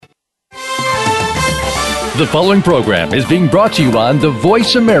The following program is being brought to you on the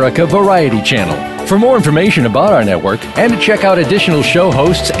Voice America Variety Channel. For more information about our network and to check out additional show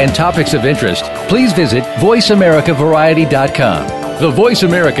hosts and topics of interest, please visit voiceamericavariety.com. The Voice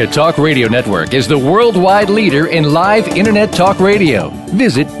America Talk Radio Network is the worldwide leader in live Internet talk radio.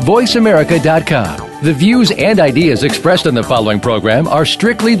 Visit voiceamerica.com. The views and ideas expressed on the following program are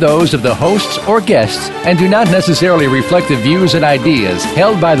strictly those of the hosts or guests and do not necessarily reflect the views and ideas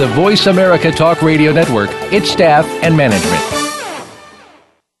held by the Voice America Talk Radio Network, its staff, and management.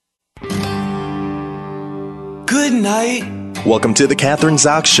 Good night. Welcome to the Catherine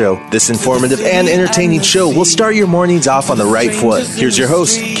Zox Show. This informative and entertaining show will start your mornings off on the right foot. Here's your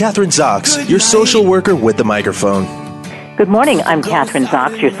host, Catherine Zox, your social worker with the microphone. Good morning. I'm Catherine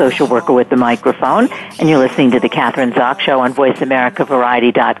Zox, your social worker with the microphone, and you're listening to the Catherine Zox Show on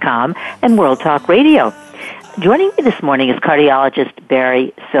VoiceAmericaVariety.com and World Talk Radio. Joining me this morning is cardiologist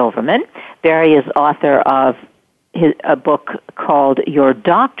Barry Silverman. Barry is author of a book called Your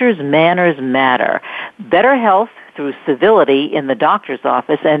Doctor's Manners Matter, Better Health Through Civility in the Doctor's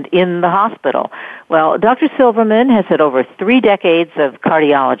Office and in the Hospital. Well, Dr. Silverman has had over 3 decades of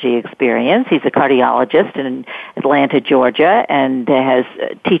cardiology experience. He's a cardiologist in Atlanta, Georgia, and has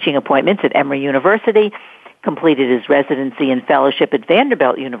teaching appointments at Emory University, completed his residency and fellowship at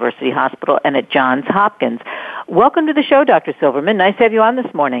Vanderbilt University Hospital and at Johns Hopkins. Welcome to the show, Dr. Silverman. Nice to have you on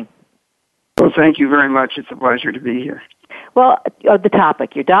this morning. Well, thank you very much. It's a pleasure to be here. Well, the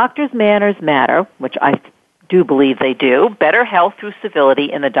topic, Your Doctor's Manners Matter, which I do believe they do, Better Health Through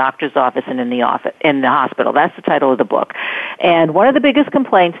Civility in the Doctor's Office and in the hospital. That's the title of the book. And one of the biggest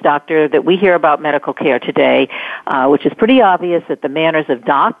complaints, Doctor, that we hear about medical care today, which is pretty obvious, that the manners of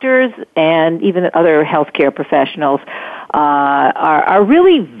doctors and even other healthcare professionals are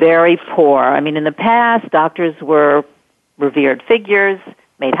really very poor. I mean, in the past, doctors were revered figures,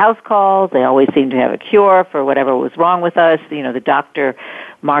 made house calls. They always seemed to have a cure for whatever was wrong with us. You know, the Dr.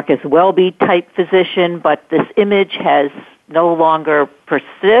 Marcus Welby type physician, but this image has no longer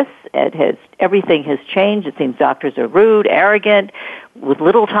persists. Everything has changed. It seems doctors are rude, arrogant, with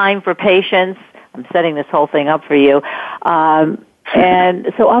little time for patients. I'm setting this whole thing up for you.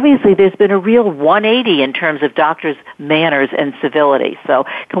 And so obviously there's been a real 180 in terms of doctors' manners and civility. So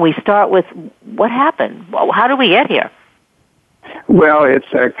can we start with what happened? How did we get here? Well,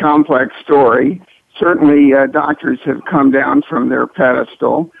 it's a complex story. Certainly, doctors have come down from their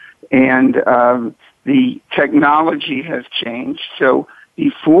pedestal, and the technology has changed. So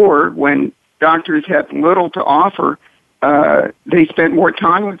before, when doctors had little to offer, they spent more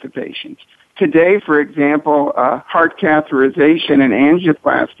time with the patients. Today, for example, heart catheterization and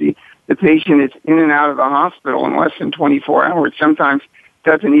angioplasty, the patient is in and out of the hospital in less than 24 hours, sometimes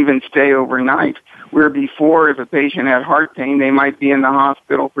doesn't even stay overnight. Where before, if a patient had heart pain, they might be in the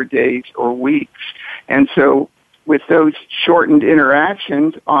hospital for days or weeks. And so with those shortened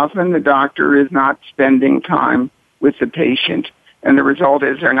interactions, often the doctor is not spending time with the patient, and the result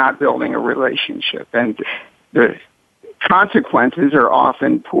is they're not building a relationship. And the consequences are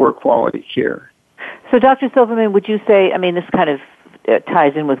often poor quality care. So, Dr. Silverman, would you say, I mean, this kind of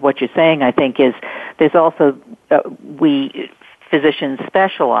ties in with what you're saying, I think, is there's also, physicians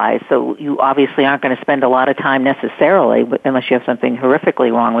specialize, so you obviously aren't going to spend a lot of time necessarily, unless you have something horrifically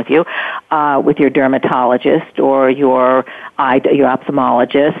wrong with you, with your dermatologist or your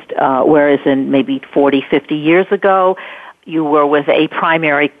ophthalmologist, whereas in maybe 40, 50 years ago, you were with a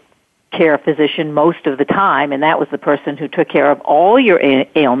primary care physician most of the time, and that was the person who took care of all your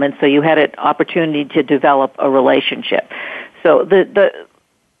ailments, so you had an opportunity to develop a relationship. So the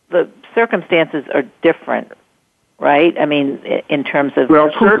circumstances are different, right? I mean, in terms of...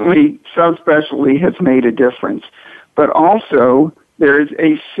 Well, certainly subspecialty has made a difference, but also there is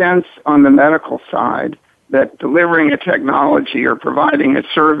a sense on the medical side that delivering a technology or providing a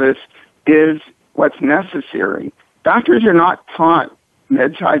service is what's necessary. Doctors are not taught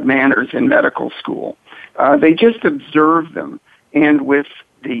bedside manners in medical school. They just observe them, and with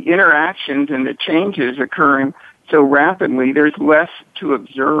the interactions and the changes occurring so rapidly, there's less to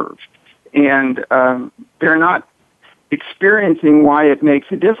observe, and they're not experiencing why it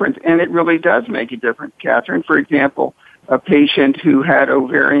makes a difference, and it really does make a difference, Catherine. For example, a patient who had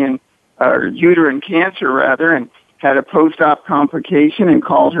uterine cancer, and had a post-op complication and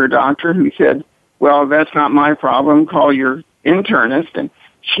called her doctor, who said, well, that's not my problem, call your internist, and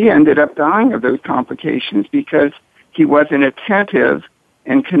she ended up dying of those complications because he wasn't attentive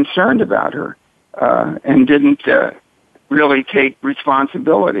and concerned about her and didn't really take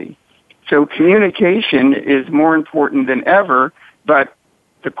responsibility. So communication is more important than ever, but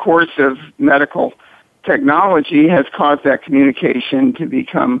the course of medical technology has caused that communication to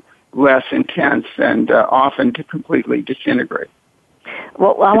become less intense and often to completely disintegrate.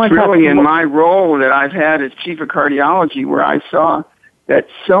 Well, I want it's to really in my role that I've had as chief of cardiology where I saw that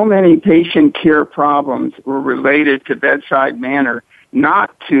so many patient care problems were related to bedside manner,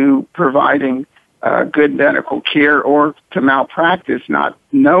 not to providing good medical care or to malpractice, not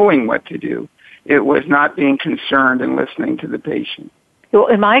knowing what to do. It was not being concerned and listening to the patient. Well,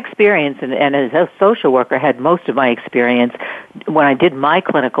 in my experience, and as a social worker, I had most of my experience when I did my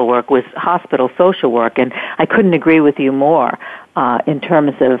clinical work was hospital social work, and I couldn't agree with you more in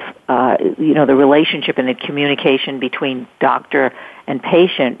terms of the relationship and the communication between doctor and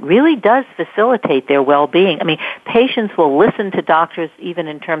patient really does facilitate their well-being. I mean, patients will listen to doctors even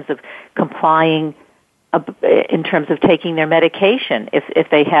in terms of complying, in terms of taking their medication if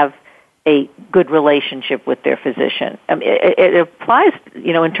they have a good relationship with their physician. I mean, it applies,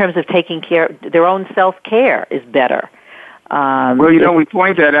 in terms of taking care, their own self-care is better. We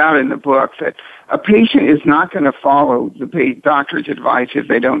point that out in the book, that a patient is not going to follow the doctor's advice if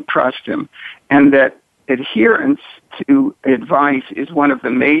they don't trust him, and that adherence to advice is one of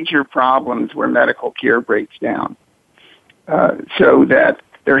the major problems where medical care breaks down. So that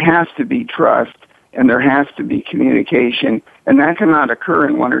there has to be trust and there has to be communication, and that cannot occur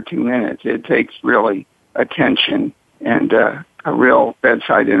in 1 or 2 minutes. It takes really attention and a real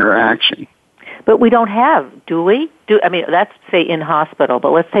bedside interaction. But we don't have, do we? That's, say, in hospital,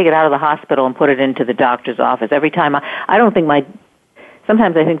 but let's take it out of the hospital and put it into the doctor's office. Every time, I don't think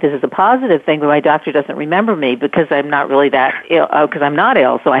sometimes I think this is a positive thing, but my doctor doesn't remember me because I'm not really that ill, because I'm not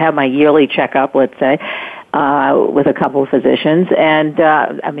ill, so I have my yearly checkup, let's say, with a couple of physicians, and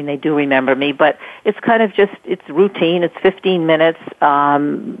they do remember me, but it's kind of just, it's routine, it's 15 minutes,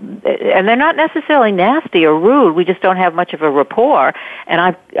 and they're not necessarily nasty or rude, we just don't have much of a rapport,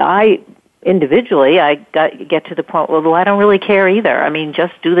 and I individually, I get to the point, well, I don't really care either. I mean,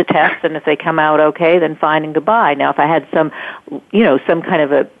 just do the test, and if they come out okay, then fine and goodbye. Now, if I had some kind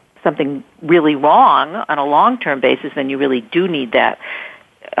of something really wrong on a long-term basis, then you really do need that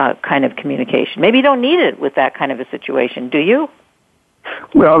kind of communication. Maybe you don't need it with that kind of a situation, do you?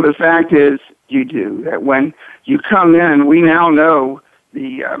 Well, the fact is you do. That when you come in, we now know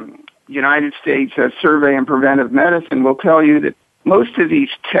the United States Survey in Preventive Medicine will tell you that most of these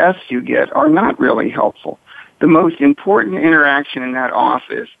tests you get are not really helpful. The most important interaction in that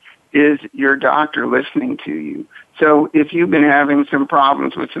office is your doctor listening to you. So if you've been having some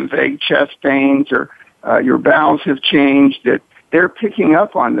problems with some vague chest pains or your bowels have changed, that they're picking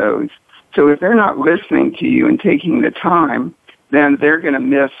up on those. So if they're not listening to you and taking the time, then they're going to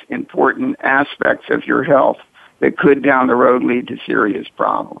miss important aspects of your health that could down the road lead to serious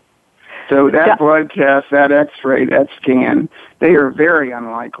problems. So that blood test, that x-ray, that scan, they are very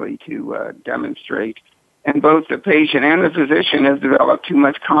unlikely to demonstrate. And both the patient and the physician have developed too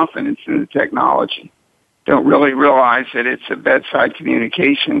much confidence in the technology. Don't really realize that it's a bedside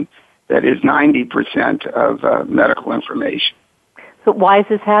communication that is 90% of medical information. So why is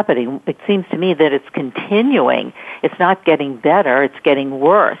this happening? It seems to me that it's continuing. It's not getting better. It's getting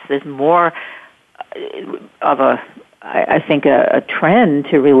worse. There's more of a trend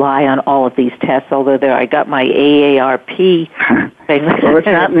to rely on all of these tests, although I got my AARP thing. Well, it's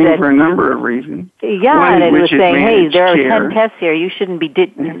happening for a number of reasons. Yeah, one, and it was saying, hey, there are care. 10 tests here. You shouldn't be,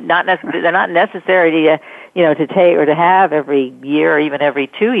 they're not necessary to take or to have every year or even every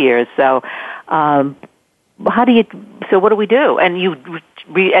 2 years. So, what do we do? And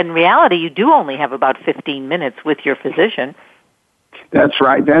in reality, you do only have about 15 minutes with your physician. That's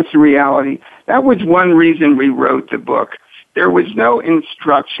right. That's the reality. That was one reason we wrote the book. There was no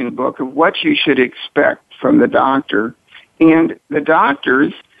instruction book of what you should expect from the doctor. And the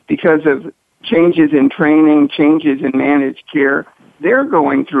doctors, because of changes in training, changes in managed care, they're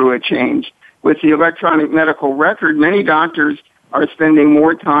going through a change. With the electronic medical record, many doctors are spending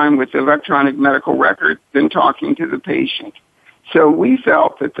more time with the electronic medical record than talking to the patient. So we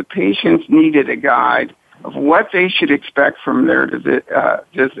felt that the patients needed a guide of what they should expect from their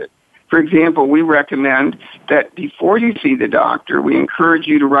visit. For example, we recommend that before you see the doctor, we encourage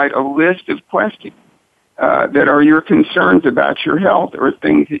you to write a list of questions that are your concerns about your health or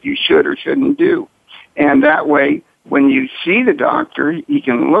things that you should or shouldn't do. And that way, when you see the doctor, he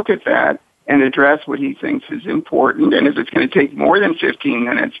can look at that and address what he thinks is important. And if it's going to take more than 15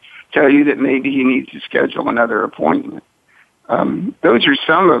 minutes, tell you that maybe he needs to schedule another appointment. Those are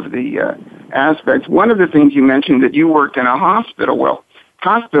some of the aspects. One of the things you mentioned that you worked in a hospital. Well,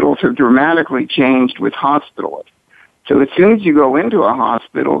 hospitals have dramatically changed with hospitalists. So as soon as you go into a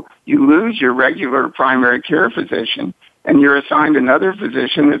hospital, you lose your regular primary care physician, and you're assigned another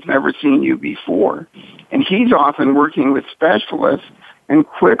physician that's never seen you before. And he's often working with specialists, And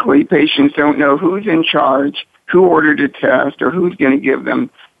quickly, patients don't know who's in charge, who ordered a test, or who's going to give them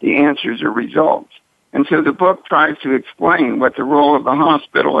the answers or results. And so the book tries to explain what the role of the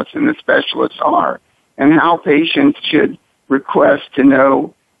hospitalists and the specialists are and how patients should request to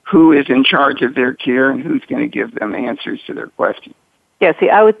know who is in charge of their care and who's going to give them answers to their questions. Yeah, see,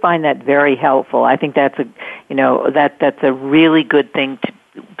 I would find that very helpful. I think that's that's a really good thing to.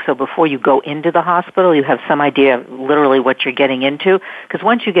 So before you go into the hospital, you have some idea of literally what you're getting into. Because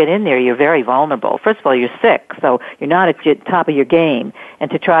once you get in there, you're very vulnerable. First of all, you're sick, so you're not at the top of your game.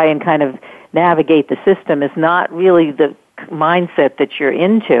 And to try and kind of navigate the system is not really the mindset that you're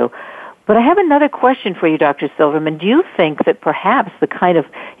into. But I have another question for you, Dr. Silverman. Do you think that perhaps the kind of,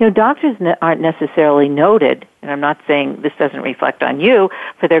 doctors aren't necessarily noted, and I'm not saying this doesn't reflect on you,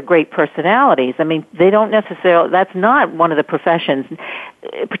 for their great personalities. I mean, they don't necessarily, that's not one of the professions,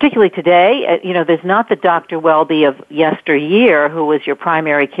 particularly today. There's not the Dr. Welby of yesteryear who was your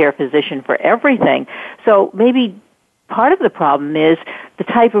primary care physician for everything. So maybe part of the problem is the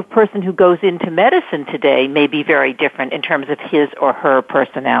type of person who goes into medicine today may be very different in terms of his or her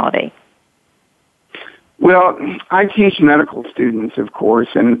personality. Well, I teach medical students, of course,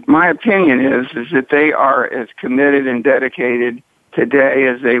 and my opinion is that they are as committed and dedicated today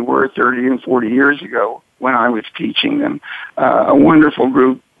as they were 30 and 40 years ago when I was teaching them. A wonderful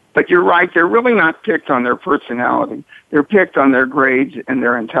group. But you're right, they're really not picked on their personality. They're picked on their grades and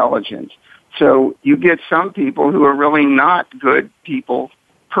their intelligence. So you get some people who are really not good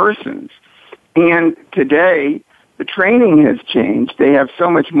persons. And today, the training has changed. They have so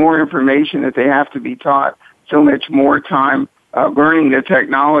much more information that they have to be taught, so much more time learning the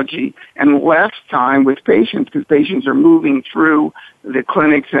technology, and less time with patients because patients are moving through the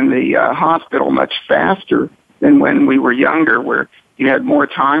clinics and the hospital much faster than when we were younger, where you had more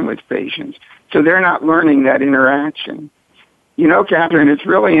time with patients. So they're not learning that interaction. Catherine, it's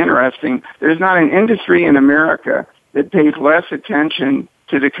really interesting. There's not an industry in America that pays less attention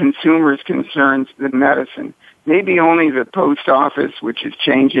to the consumer's concerns than medicine. Maybe only the post office, which is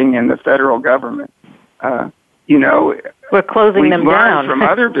changing, and the federal government. We're closing them down. We've learned from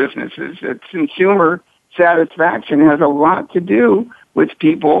other businesses that consumer satisfaction has a lot to do with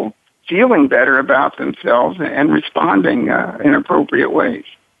people feeling better about themselves and responding in appropriate ways.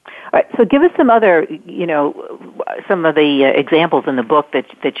 All right, so give us some other, some of the examples in the book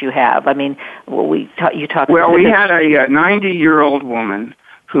that you have. I mean, you talked. Well, we had a 90-year-old woman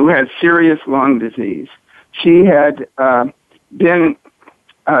who had serious lung disease. She had been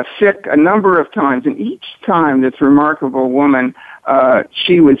sick a number of times, and each time this remarkable woman,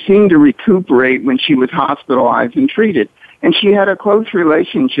 she would seem to recuperate when she was hospitalized and treated. And she had a close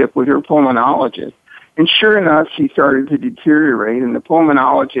relationship with her pulmonologist. And sure enough, she started to deteriorate, and the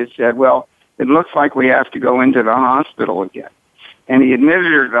pulmonologist said, well, it looks like we have to go into the hospital again. And he admitted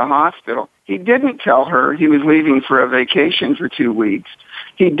her to the hospital. He didn't tell her he was leaving for a vacation for 2 weeks.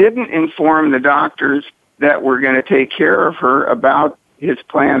 He didn't inform the doctors that were going to take care of her about his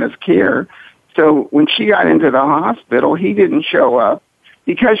plan of care. So when she got into the hospital, he didn't show up.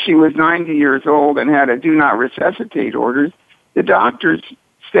 Because she was 90 years old and had a do not resuscitate orders, the doctors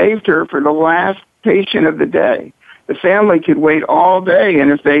saved her for the last patient of the day. The family could wait all day, and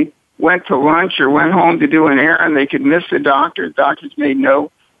if they went to lunch or went home to do an errand, they could miss the doctor. Doctors made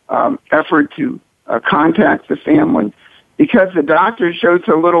no effort to contact the family. Because the doctors showed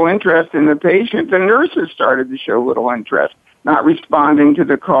so little interest in the patient, the nurses started to show little interest, not responding to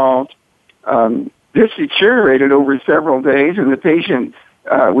the calls. This deteriorated over several days, and the patient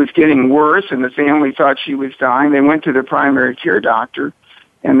was getting worse, and the family thought she was dying. They went to the primary care doctor,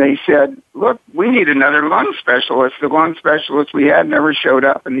 and they said, look, we need another lung specialist. The lung specialist we had never showed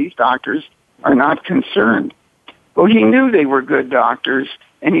up, and these doctors are not concerned. Well, he knew they were good doctors,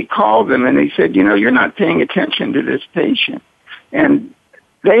 and he called them, and they said, you're not paying attention to this patient. And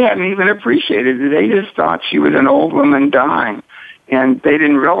they hadn't even appreciated it. They just thought she was an old woman dying, and they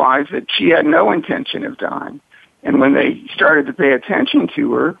didn't realize that she had no intention of dying. And when they started to pay attention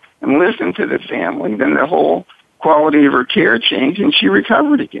to her and listen to the family, then the whole quality of her care changed, and she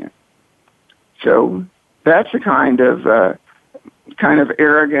recovered again. So that's the kind of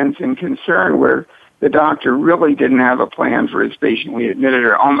arrogance and concern where the doctor really didn't have a plan for his patient. We admitted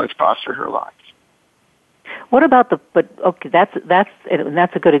her almost cost her life. What about that's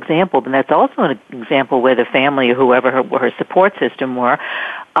a good example, but that's also an example where the family or whoever her support system were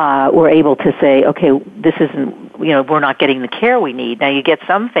we're able to say, okay, this isn't, we're not getting the care we need. Now you get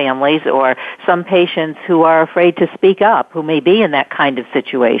some families or some patients who are afraid to speak up, who may be in that kind of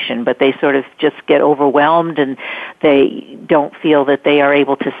situation, but they sort of just get overwhelmed and they don't feel that they are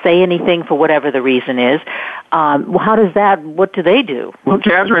able to say anything for whatever the reason is. What do they do? Well,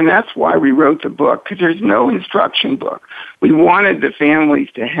 Catherine, that's why we wrote the book, because there's no instruction book. We wanted the families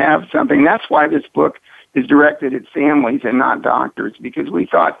to have something. That's why this book is directed at families and not doctors, because we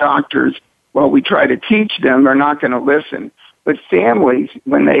thought doctors, well, we try to teach them, they're not going to listen. But families,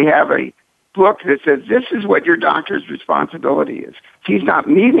 when they have a book that says, this is what your doctor's responsibility is, if he's not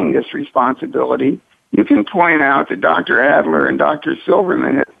meeting this responsibility, you can point out that Dr. Adler and Dr.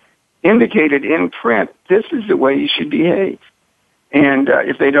 Silverman have indicated in print, this is the way you should behave. And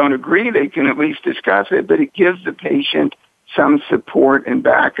if they don't agree, they can at least discuss it, but it gives the patient some support and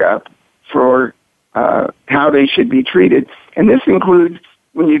backup for how they should be treated. And this includes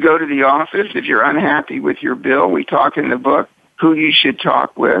when you go to the office, if you're unhappy with your bill, we talk in the book who you should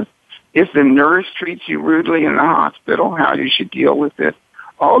talk with. If the nurse treats you rudely in the hospital, how you should deal with it.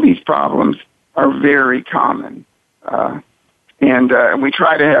 All these problems are very common. And we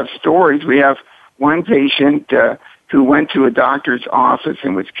try to have stories. We have one patient who went to a doctor's office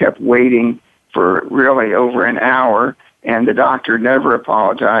and was kept waiting for really over an hour, and the doctor never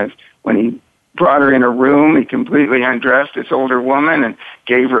apologized. When he brought her in a room, he completely undressed this older woman and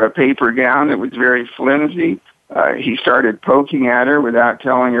gave her a paper gown that was very flimsy. He started poking at her without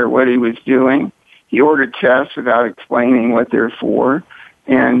telling her what he was doing. He ordered tests without explaining what they're for.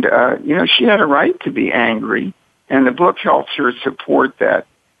 And, she had a right to be angry. And the book helps her support that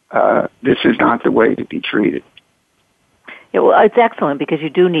this is not the way to be treated. Yeah, well, it's excellent because you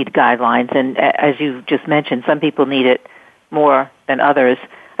do need guidelines. And as you just mentioned, some people need it more than others.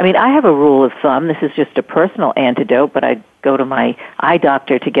 I mean, I have a rule of thumb. This is just a personal antidote, but I go to my eye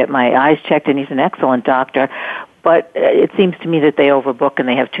doctor to get my eyes checked, and he's an excellent doctor. But it seems to me that they overbook and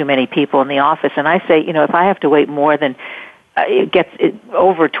they have too many people in the office. And I say, if I have to wait more than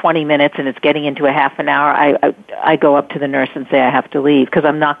over 20 minutes and it's getting into a half an hour, I go up to the nurse and say I have to leave because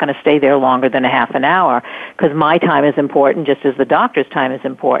I'm not going to stay there longer than a half an hour because my time is important just as the doctor's time is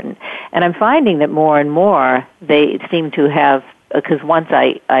important. And I'm finding that more and more they seem to have, because once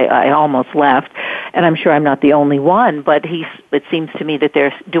I almost left, and I'm sure I'm not the only one, but it seems to me that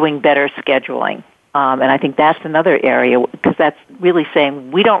they're doing better scheduling. And I think that's another area, because that's really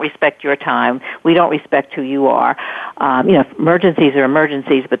saying we don't respect your time, we don't respect who you are. Emergencies are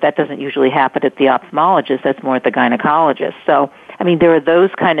emergencies, but that doesn't usually happen at the ophthalmologist, that's more at the gynecologist. So, I mean, there are those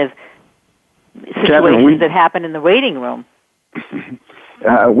kind of situations that happen in the waiting room.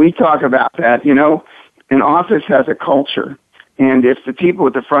 We talk about that. An office has a culture, and if the people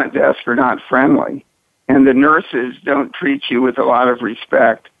at the front desk are not friendly, and the nurses don't treat you with a lot of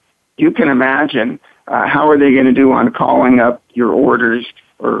respect, you can imagine how are they going to do on calling up your orders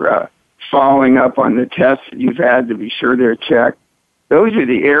or following up on the tests that you've had to be sure they're checked. Those are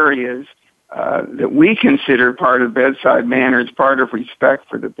the areas that we consider part of bedside manners, part of respect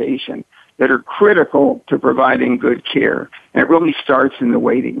for the patient, that are critical to providing good care. And it really starts in the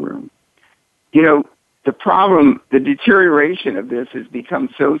waiting room. The problem, the deterioration of this has become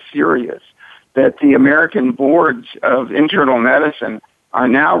so serious that the American boards of internal medicine are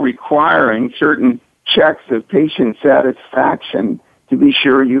now requiring certain checks of patient satisfaction to be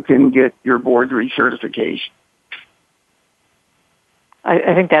sure you can get your board recertification.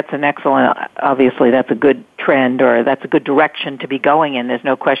 I think that's an excellent, obviously that's a good trend, or that's a good direction to be going in. There's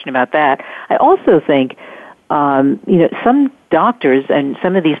no question about that. I also think, some doctors and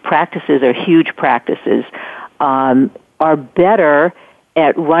some of these practices are huge practices, are better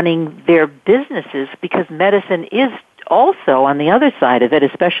at running their businesses because medicine is also, on the other side of it,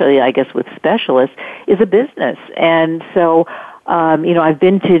 especially, I guess, with specialists, is a business. And so, I've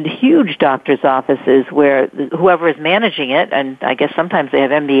been to huge doctors' offices where whoever is managing it, and I guess sometimes they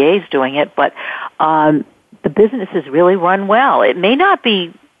have MBAs doing it, but the business is really run well. It may not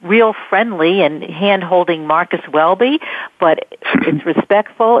be real friendly and hand-holding Marcus Welby, but it's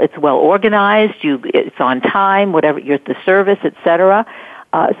respectful, it's well organized, it's on time, whatever, you're at the service, etc.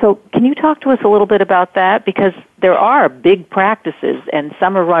 So can you talk to us a little bit about that? Because there are big practices, and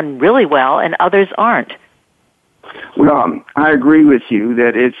some are run really well, and others aren't. Well, I agree with you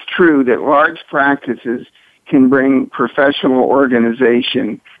that it's true that large practices can bring professional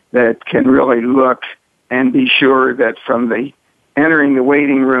organization that can really look and be sure that from the entering the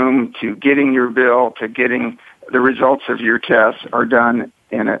waiting room to getting your bill to getting the results of your tests are done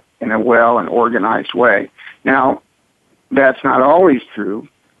in a well and organized way. Now, that's not always true,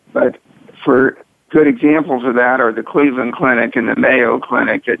 but for good examples of that are the Cleveland Clinic and the Mayo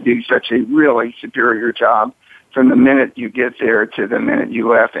Clinic that do such a really superior job from the minute you get there to the minute you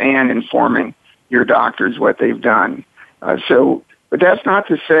left, and informing your doctors what they've done. But that's not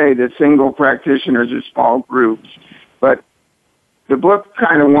to say that single practitioners or small groups, but the book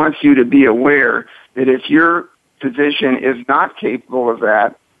kind of wants you to be aware that if your physician is not capable of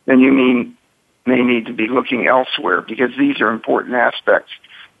that, then you may need to be looking elsewhere, because these are important aspects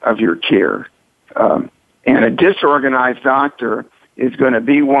of your care. And a disorganized doctor is going to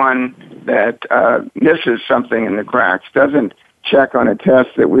be one that misses something in the cracks, doesn't check on a test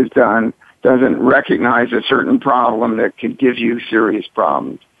that was done, doesn't recognize a certain problem that could give you serious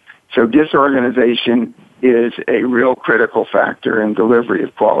problems. So disorganization is a real critical factor in delivery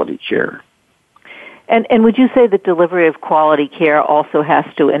of quality care. And would you say that delivery of quality care also has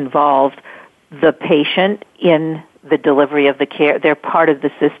to involve the patient in the delivery of the care? They're part of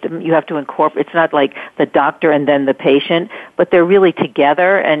the system. You have to incorporate. It's not like the doctor and then the patient, but they're really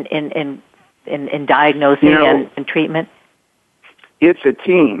together and in diagnosing and treatment. It's a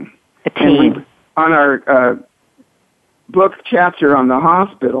team. A team. On our book chapter on the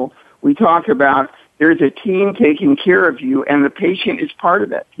hospital, we talk about there's a team taking care of you, and the patient is part of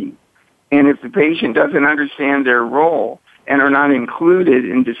that team. And if the patient doesn't understand their role and are not included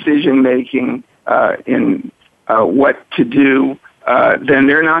in decision-making, in what to do, then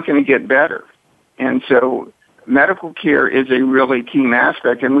they're not going to get better. And so medical care is a really team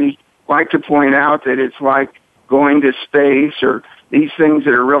aspect, and we like to point out that it's like going to space or these things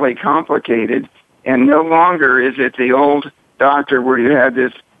that are really complicated, and no longer is it the old doctor where you had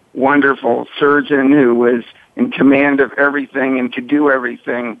this wonderful surgeon who was in command of everything and could do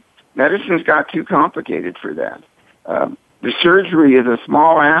everything. Medicine's got too complicated for that. The surgery is a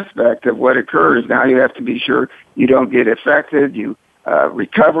small aspect of what occurs. Now you have to be sure you don't get affected, you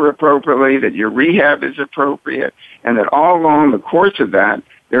recover appropriately, that your rehab is appropriate, and that all along the course of that,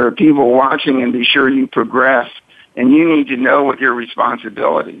 there are people watching and be sure you progress, and you need to know what your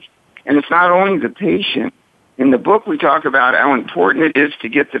responsibilities. And it's not only the patient. In the book, we talk about how important it is to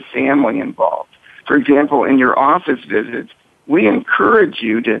get the family involved. For example, in your office visits, we encourage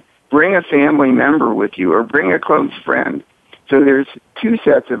you to bring a family member with you or bring a close friend. So there's two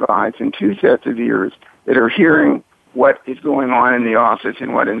sets of eyes and two sets of ears that are hearing what is going on in the office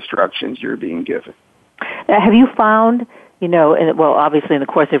and what instructions you're being given. Now, have you found, obviously in the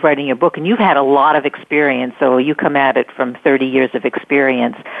course of writing your book, and you've had a lot of experience, so you come at it from 30 years of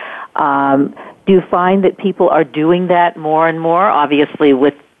experience, do you find that people are doing that more and more? Obviously,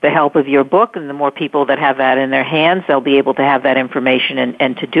 with the help of your book, and the more people that have that in their hands, they'll be able to have that information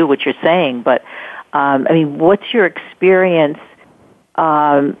and to do what you're saying. But, what's your experience?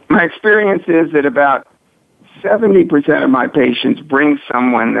 My experience is that about 70% of my patients bring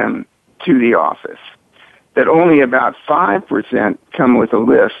someone to the office, that only about 5% come with a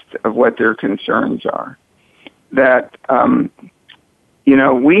list of what their concerns are. That,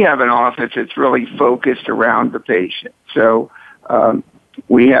 we have an office that's really focused around the patient. So,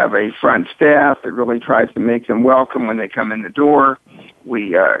 we have a front staff that really tries to make them welcome when they come in the door.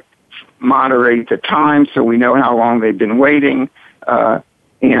 We moderate the time so we know how long they've been waiting.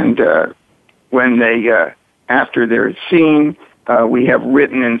 And when they, after they're seen, we have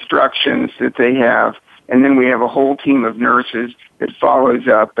written instructions that they have. And then we have a whole team of nurses that follows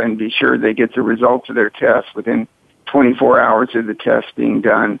up and be sure they get the results of their tests within 24 hours of the test being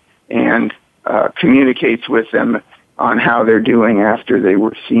done, and communicates with them on how they're doing after they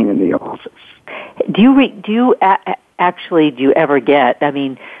were seen in the office. Do you ever get,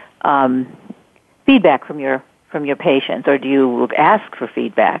 feedback from your patients, or do you ask for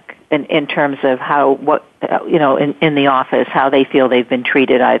feedback in terms of in the office, how they feel they've been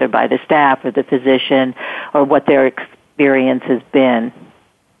treated either by the staff or the physician, or what their experience has been?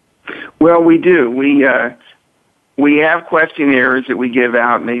 Well, we do. We have questionnaires that we give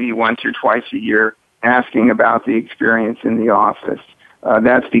out maybe once or twice a year, asking about the experience in the office.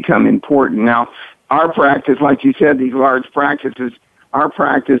 That's become important. Now, our practice, like you said, these large practices, our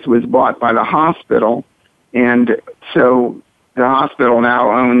practice was bought by the hospital, and so the hospital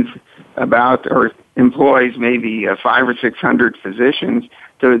now owns or employs maybe 500 or 600 physicians,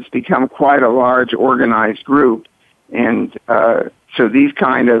 so it's become quite a large organized group. And so these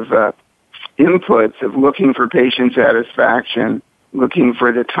kind of inputs of looking for patient satisfaction, looking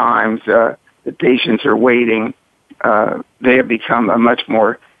for the times the patients are waiting, they have become a much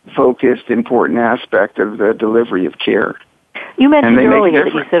more focused, important aspect of the delivery of care. You mentioned earlier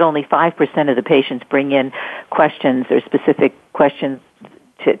that you said only 5% of the patients bring in questions or specific questions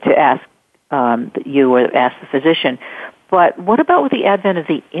to ask you or ask the physician. But what about with the advent of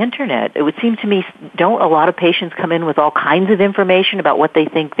the Internet? It would seem to me, don't a lot of patients come in with all kinds of information about what they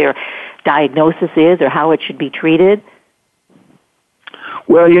think their diagnosis is or how it should be treated?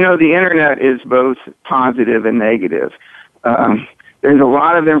 Well, the Internet is both positive and negative. There's a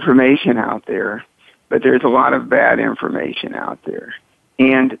lot of information out there, but there's a lot of bad information out there.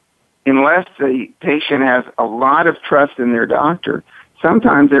 And unless the patient has a lot of trust in their doctor,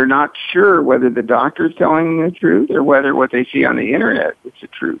 sometimes they're not sure whether the doctor is telling them the truth or whether what they see on the Internet is the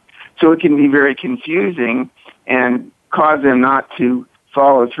truth. So it can be very confusing and cause them not to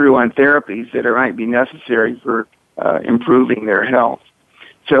follow through on therapies that might be necessary for improving their health.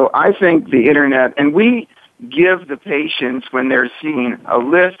 So I think the Internet, and we give the patients, when they're seen, a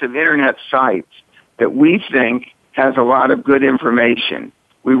list of Internet sites that we think has a lot of good information.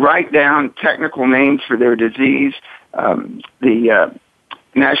 We write down technical names for their disease. The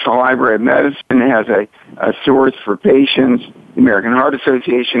National Library of Medicine has a source for patients. The American Heart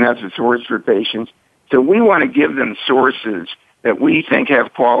Association has a source for patients. So we want to give them sources that we think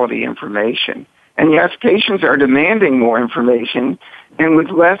have quality information. And yes, patients are demanding more information, and with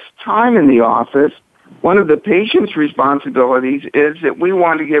less time in the office, one of the patient's responsibilities is that we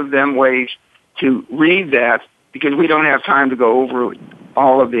want to give them ways to read that because we don't have time to go over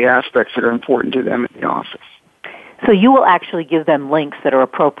all of the aspects that are important to them in the office. So you will actually give them links that are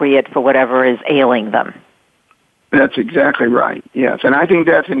appropriate for whatever is ailing them. That's exactly right, yes. And I think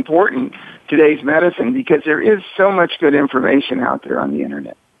that's important today's medicine because there is so much good information out there on the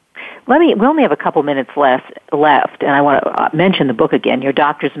Internet. We only have a couple minutes left, and I want to mention the book again, Your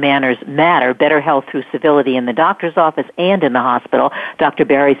Doctor's Manners Matter, Better Health Through Civility in the Doctor's Office and in the Hospital. Dr.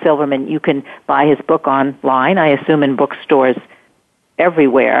 Barry Silverman, you can buy his book online, I assume in bookstores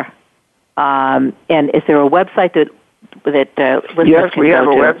everywhere. And is there a website that listeners Yes, we have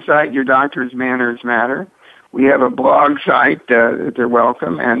a to? website, Your Doctor's Manners Matter. We have a blog site that they're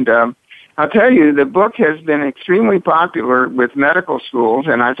welcome, and I'll tell you, the book has been extremely popular with medical schools,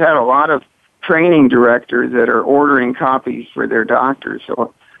 and I've had a lot of training directors that are ordering copies for their doctors.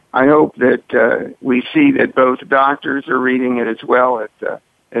 So I hope that we see that both doctors are reading it as well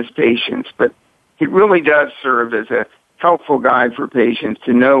as patients. But it really does serve as a helpful guide for patients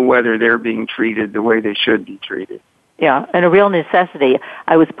to know whether they're being treated the way they should be treated. Yeah, and a real necessity.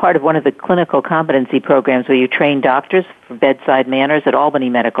 I was part of one of the clinical competency programs where you train doctors for bedside manners at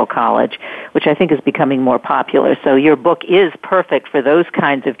Albany Medical College, which I think is becoming more popular. So your book is perfect for those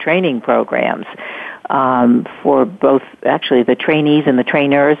kinds of training programs for both, actually, the trainees and the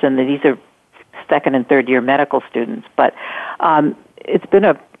trainers, and these are second and third year medical students. But it's been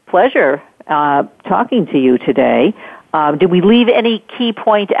a pleasure talking to you today. Did we leave any key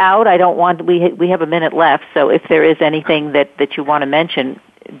point out? I don't want, we have a minute left, so if there is anything that you want to mention,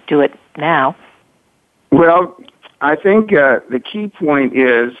 do it now. Well, I think the key point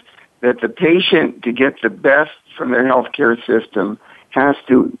is that the patient, to get the best from their healthcare system, has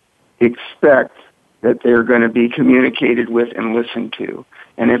to expect that they're going to be communicated with and listened to.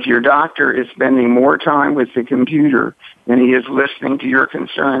 And if your doctor is spending more time with the computer than he is listening to your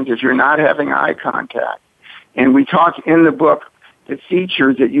concerns, if you're not having eye contact, and we talk in the book the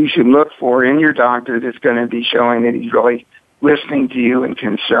features that you should look for in your doctor that's going to be showing that he's really listening to you and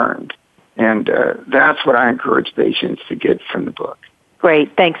concerned. And that's what I encourage patients to get from the book.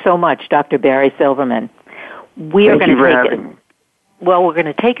 Great. Thanks so much, Dr. Barry Silverman. We're going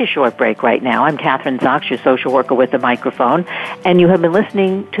to take a short break right now. I'm Catherine Zox, your social worker with the microphone, and you have been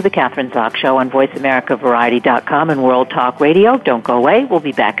listening to The Catherine Zox Show on VoiceAmericaVariety.com and World Talk Radio. Don't go away. We'll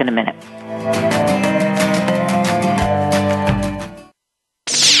be back in a minute.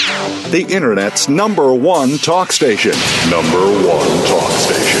 The Internet's #1 talk station. #1 talk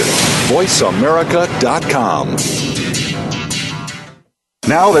station. VoiceAmerica.com.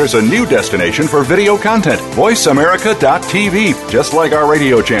 Now there's a new destination for video content, VoiceAmerica.tv. Just like our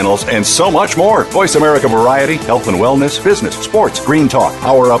radio channels and so much more. Voice America Variety, Health and Wellness, Business, Sports, Green Talk,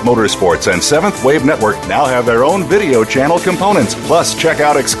 Power Up Motorsports, and Seventh Wave Network now have their own video channel components. Plus, check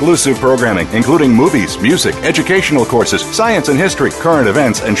out exclusive programming, including movies, music, educational courses, science and history, current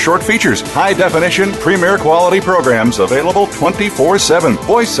events, and short features. High-definition, premier quality programs available 24/7.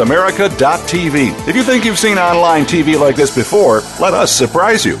 VoiceAmerica.tv. If you think you've seen online TV like this before, let us surprise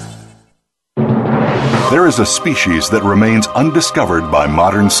you. There is a species that remains undiscovered by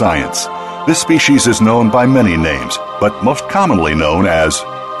modern science. This species is known by many names, but most commonly known as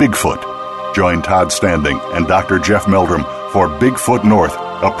Bigfoot. Join Todd Standing and Dr. Jeff Meldrum for Bigfoot North,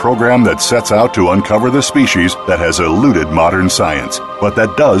 a program that sets out to uncover the species that has eluded modern science, but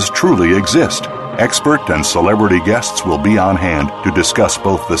that does truly exist. Expert and celebrity guests will be on hand to discuss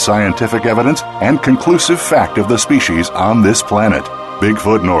both the scientific evidence and conclusive fact of the species on this planet.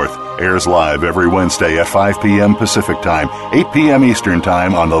 Bigfoot North airs live every Wednesday at 5 p.m. Pacific Time, 8 p.m. Eastern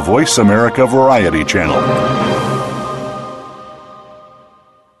Time on the Voice America Variety Channel.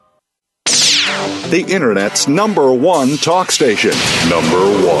 The Internet's #1 talk station.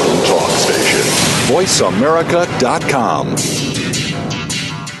 #1 talk station. VoiceAmerica.com.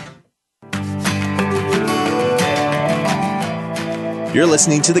 You're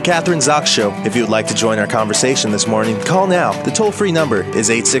listening to The Catherine Zox Show. If you would like to join our conversation this morning, call now. The toll-free number is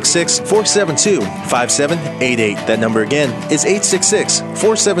 866-472-5788. That number again is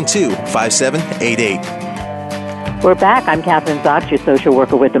 866-472-5788. We're back. I'm Catherine Zox, your social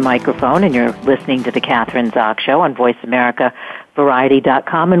worker with the microphone, and you're listening to The Catherine Zox Show on Voice America,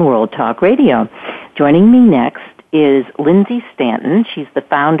 Variety.com, and World Talk Radio. Joining me next is Lindsay Stanton. She's the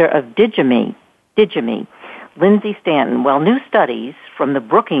founder of Digime. Lindsay Stanton. Well, new studies from the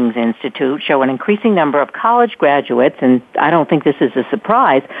Brookings Institute show an increasing number of college graduates, and I don't think this is a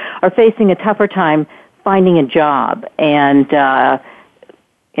surprise, are facing a tougher time finding a job. And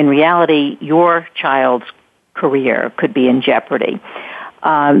in reality, your child's career could be in jeopardy.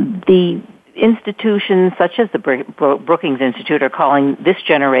 The institutions such as the Brookings Institute are calling this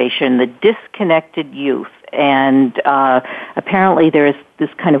generation the disconnected youth. And apparently there is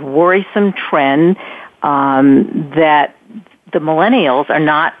this kind of worrisome trend that the millennials are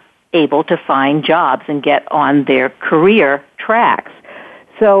not able to find jobs and get on their career tracks.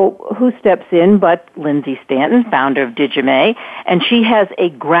 So who steps in but Lindsay Stanton, founder of Digime, and she has she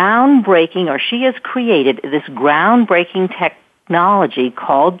has created this groundbreaking technology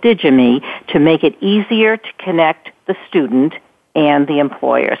called Digime to make it easier to connect the student and the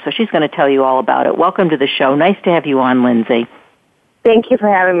employer. So she's going to tell you all about it. Welcome to the show. Nice to have you on, Lindsay. Thank you for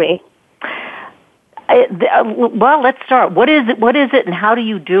having me. Well, let's start. What is it, and how do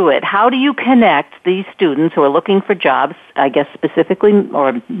you do it? How do you connect these students who are looking for jobs, I guess specifically,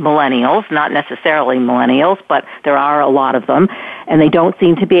 or millennials, not necessarily millennials, but there are a lot of them, and they don't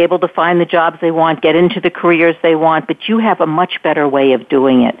seem to be able to find the jobs they want, get into the careers they want, but you have a much better way of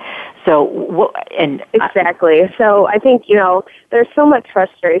doing it. So, Exactly. So I think, there's so much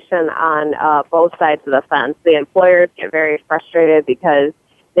frustration on both sides of the fence. The employers get very frustrated because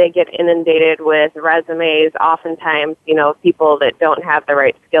they get inundated with resumes, oftentimes, people that don't have the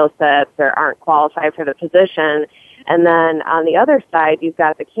right skill sets or aren't qualified for the position. And then on the other side, you've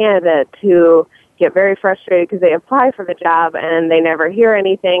got the candidates who get very frustrated because they apply for the job and they never hear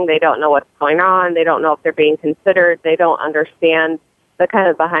anything. They don't know what's going on. They don't know if they're being considered. They don't understand the kind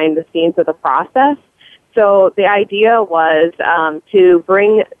of behind the scenes of the process. So the idea was to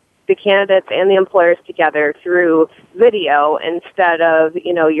bring the candidates and the employers together through video instead of,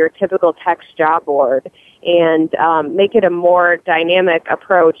 your typical text job board, and make it a more dynamic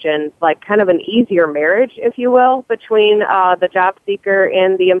approach and like kind of an easier marriage, if you will, between the job seeker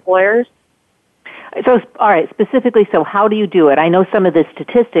and the employers. So, all right, specifically, so how do you do it? I know some of the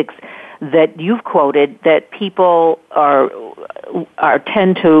statistics that you've quoted that people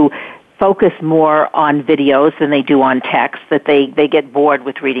tend to focus more on videos than they do on text, that they get bored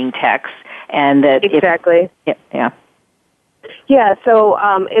with reading text, and that Exactly. Yeah, so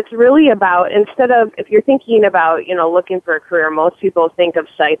it's really about, instead of, if you're thinking about, looking for a career, most people think of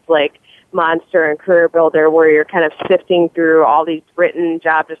sites like Monster and Career Builder where you're kind of sifting through all these written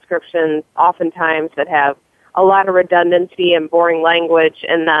job descriptions, oftentimes that have a lot of redundancy and boring language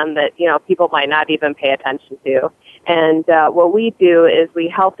in them that, people might not even pay attention to. And what we do is we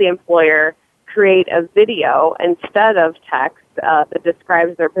help the employer create a video instead of text that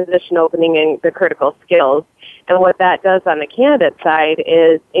describes their position opening and the critical skills. And what that does on the candidate side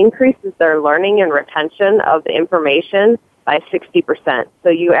is increases their learning and retention of the information by 60%. So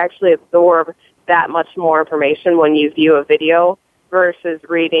you actually absorb that much more information when you view a video versus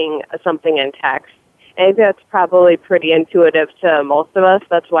reading something in text. I think that's probably pretty intuitive to most of us.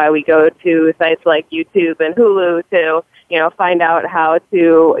 That's why we go to sites like YouTube and Hulu to, find out how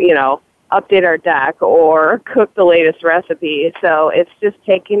to, update our deck or cook the latest recipe. So it's just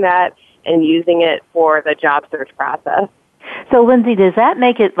taking that and using it for the job search process. So, Lindsay, does that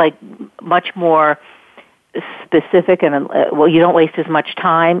make it much more specific and, you don't waste as much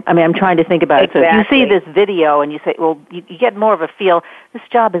time? I mean, I'm trying to think about Exactly. it. So if you see this video and you say, well, you get more of a feel, this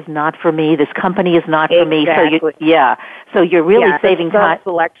job is not for me, this company is not for me. So you're really saving time. The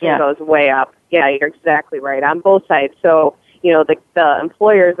selection goes way up. Yeah, you're exactly right on both sides. So, the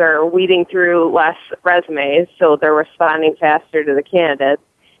employers are weeding through less resumes, so they're responding faster to the candidates.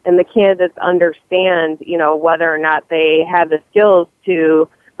 And the candidates understand, whether or not they have the skills to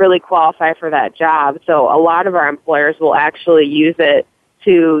really qualify for that job. So a lot of our employers will actually use it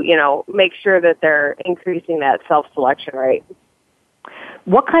to, make sure that they're increasing that self-selection rate.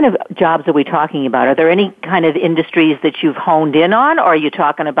 What kind of jobs are we talking about? Are there any kind of industries that you've honed in on, or are you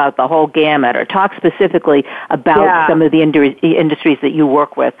talking about the whole gamut? Or talk specifically about some of the industries that you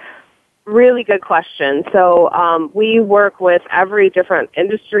work with. Really good question. So we work with every different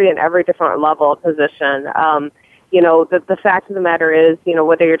industry and every different level of position. The fact of the matter is,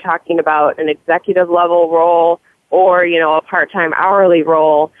 whether you're talking about an executive level role or, a part-time hourly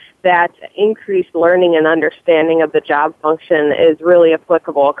role, that increased learning and understanding of the job function is really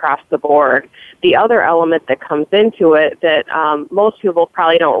applicable across the board. The other element that comes into it that most people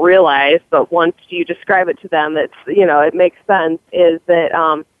probably don't realize, but once you describe it to them, it makes sense, is that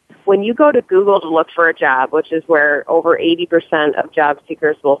when you go to Google to look for a job, which is where over 80% of job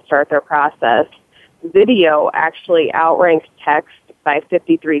seekers will start their process, video actually outranks text by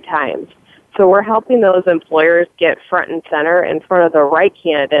 53 times. So we're helping those employers get front and center in front of the right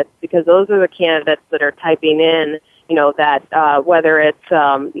candidates, because those are the candidates that are typing in, whether it's,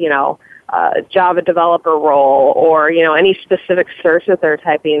 a Java developer role or, any specific search that they're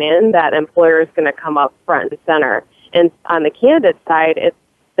typing in, that employer is going to come up front and center. And on the candidate side, it's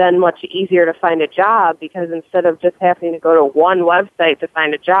then much easier to find a job, because instead of just having to go to one website to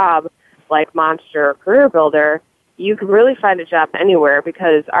find a job like Monster or Career Builder, you can really find a job anywhere,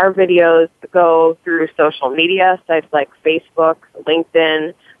 because our videos go through social media, sites like Facebook,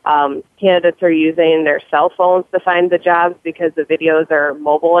 LinkedIn. Candidates are using their cell phones to find the jobs because the videos are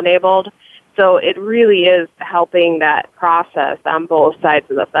mobile enabled. So it really is helping that process on both sides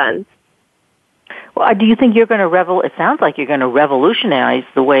of the fence. Well, do you think you're going to it sounds like you're going to revolutionize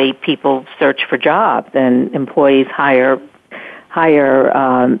the way people search for jobs and employees do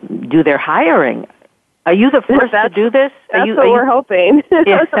their hiring. Are you the first to do this? We're hoping.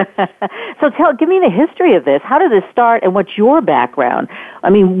 Yeah. So give me the history of this. How did this start, and what's your background?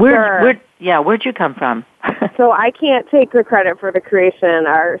 I mean, where'd you come from? So I can't take the credit for the creation.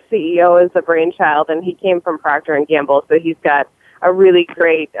 Our CEO is the brainchild, and he came from Procter & Gamble, so he's got a really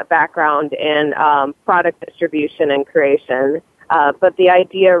great background in product distribution and creation. But the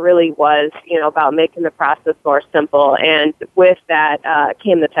idea really was, about making the process more simple, and with that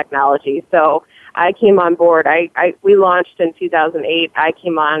came the technology. So I came on board. We launched in 2008. I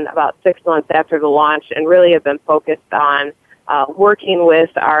came on about 6 months after the launch, and really have been focused on working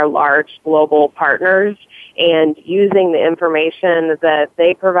with our large global partners and using the information that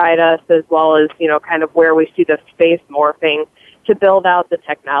they provide us, as well as, kind of where we see the space morphing, to build out the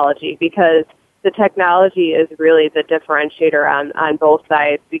technology, because the technology is really the differentiator on both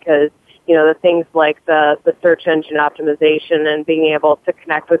sides, because, the things like the search engine optimization and being able to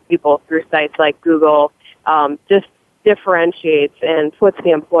connect with people through sites like Google just differentiates and puts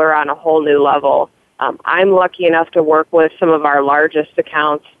the employer on a whole new level. I'm lucky enough to work with some of our largest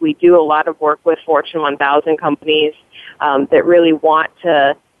accounts. We do a lot of work with Fortune 1000 companies that really want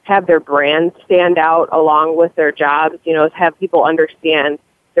to have their brand stand out along with their jobs, have people understand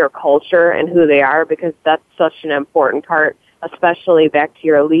their culture and who they are, because that's such an important part, especially back to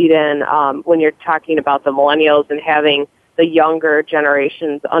your lead-in when you're talking about the millennials and having the younger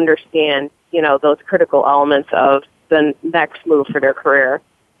generations understand, those critical elements of the next move for their career.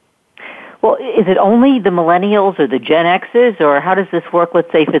 Well, is it only the millennials or the Gen X's, or how does this work,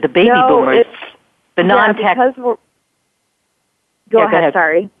 let's say, for the baby boomers? The non-tech... Go ahead,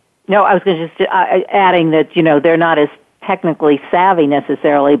 sorry. No, I was going to just adding that, they're not as technically savvy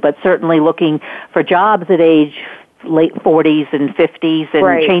necessarily, but certainly looking for jobs at age late 40s and 50s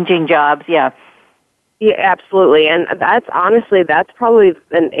and changing jobs, Yeah, absolutely. And that's probably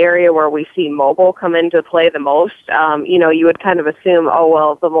an area where we see mobile come into play the most. You would kind of assume,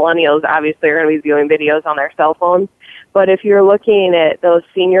 the millennials obviously are going to be viewing videos on their cell phones. But if you're looking at those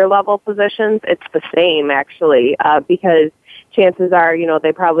senior level positions, it's the same actually, because chances are,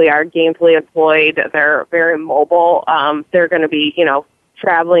 they probably are gainfully employed. They're very mobile. They're going to be,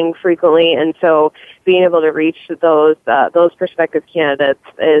 traveling frequently, and so being able to reach those prospective candidates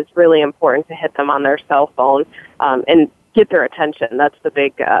is really important, to hit them on their cell phone and get their attention. That's the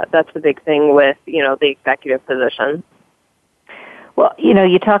big thing with the executive position. Well,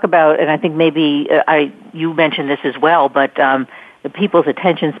 you talk about, and I think maybe you mentioned this as well, but the people's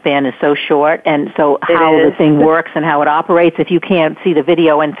attention span is so short, and so how the thing works and how it operates, if you can't see the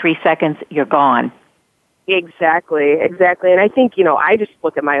video in 3 seconds, you're gone. Exactly. And I think, I just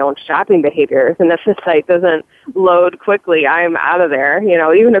look at my own shopping behaviors, and if the site doesn't load quickly, I'm out of there,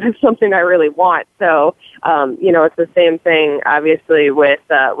 even if it's something I really want. So, it's the same thing, obviously, with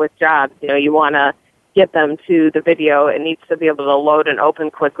jobs. You want to get them to the video, it needs to be able to load and open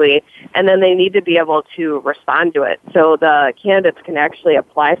quickly, and then they need to be able to respond to it. So the candidates can actually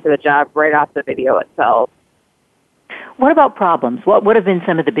apply for the job right off the video itself. What about problems? What have been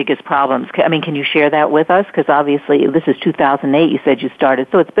some of the biggest problems? I mean, can you share that with us? Because obviously this is 2008, you said you started,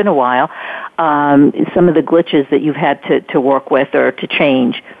 so it's been a while. Some of the glitches that you've had to work with or to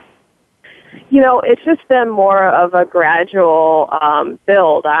change. It's just been more of a gradual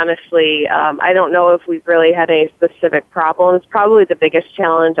build, honestly. I don't know if we've really had any specific problems. Probably the biggest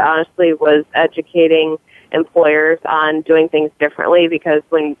challenge, honestly, was educating employers on doing things differently, because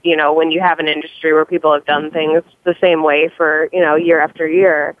when you have an industry where people have done things the same way for, year after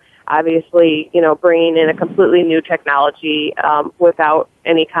year, obviously, bringing in a completely new technology without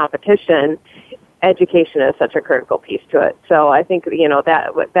any competition, education is such a critical piece to it. So I think,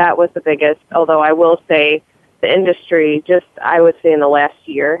 that was the biggest, although I will say the industry just, I would say in the last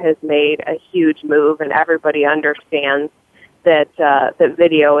year, has made a huge move, and everybody understands that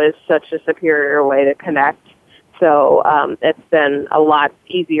video is such a superior way to connect. So it's been a lot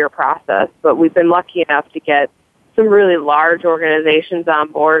easier process. But we've been lucky enough to get some really large organizations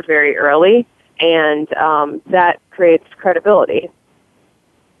on board very early, and that creates credibility.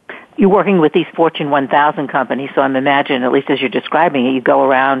 You're working with these Fortune 1000 companies, so I'm imagining, at least as you're describing it, you go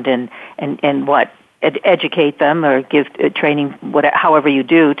around and educate them or give training, however you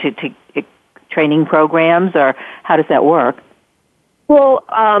do, to training programs, or how does that work? Well,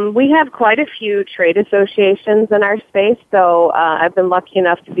 we have quite a few trade associations in our space, so I've been lucky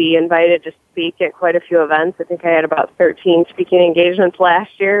enough to be invited to speak at quite a few events. I think I had about 13 speaking engagements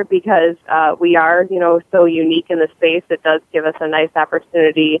last year, because we are, so unique in the space. It does give us a nice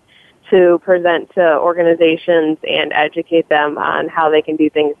opportunity to present to organizations and educate them on how they can do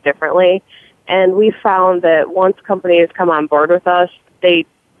things differently. And we found that once companies come on board with us, they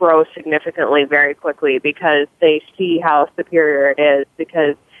grow significantly very quickly, because they see how superior it is,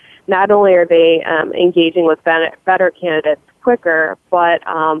 because not only are they engaging with better candidates quicker, but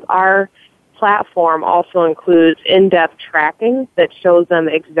our platform also includes in-depth tracking that shows them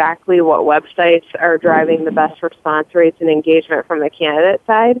exactly what websites are driving the best response rates and engagement from the candidate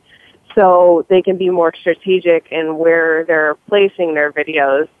side, so they can be more strategic in where they're placing their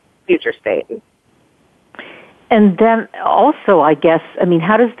videos future state. And then also, I guess,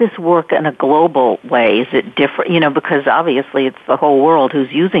 how does this work in a global way? Is it different? Because obviously it's the whole world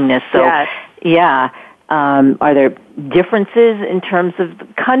who's using this. So, yes. Yeah. Are there differences in terms of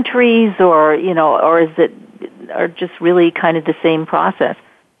countries, or is it, or just really kind of the same process?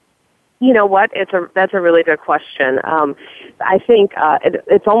 You know what? That's a really good question. I think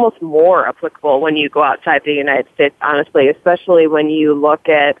it's almost more applicable when you go outside the United States, honestly, especially when you look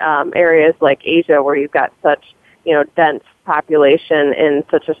at areas like Asia, where you've got such dense population in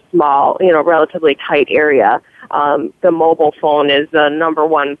such a small, relatively tight area. The mobile phone is the number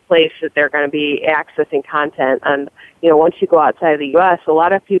one place that they're going to be accessing content. And, once you go outside of the U.S., a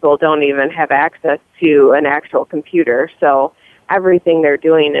lot of people don't even have access to an actual computer. So everything they're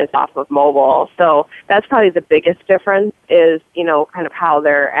doing is off of mobile. So that's probably the biggest difference is, kind of how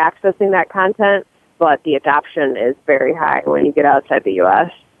they're accessing that content. But the adoption is very high when you get outside the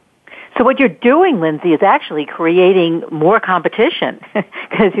U.S. So what you're doing, Lindsay, is actually creating more competition,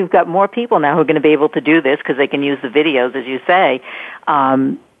 because you've got more people now who are going to be able to do this because they can use the videos, as you say.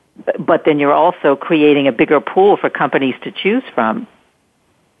 But then you're also creating a bigger pool for companies to choose from.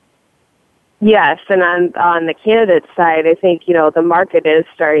 Yes, and on the candidate side, I think, the market is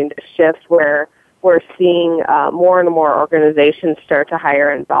starting to shift, where we're seeing more and more organizations start to hire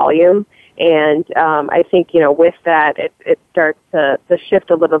in volume. And I think, with that, it starts to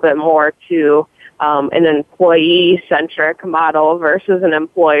shift a little bit more to an employee-centric model versus an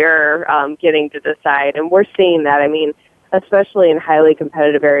employer getting to decide. And we're seeing that, especially in highly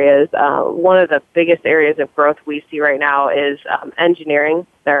competitive areas. One of the biggest areas of growth we see right now is engineering.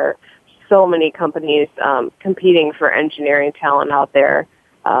 There are so many companies competing for engineering talent out there.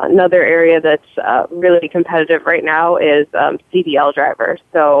 Another area that's really competitive right now is CDL drivers.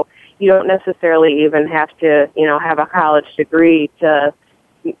 So you don't necessarily even have to, have a college degree to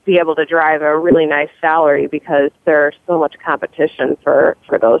be able to drive a really nice salary, because there's so much competition for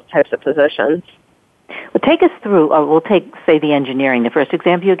those types of positions. Well, take us through, we'll take, say, the engineering, the first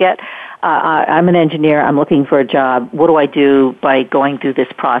example you get. I'm an engineer, I'm looking for a job. What do I do by going through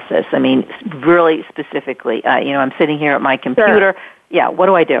this process? Really specifically, I'm sitting here at my computer. Sure. Yeah, what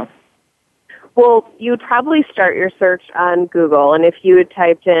do I do? Well, you'd probably start your search on Google, and if you had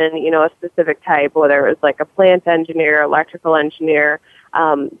typed in, a specific type, whether it was like a plant engineer, electrical engineer,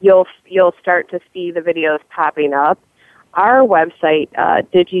 you'll start to see the videos popping up. our website,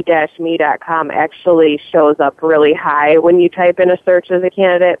 digi-me.com, actually shows up really high when you type in a search as a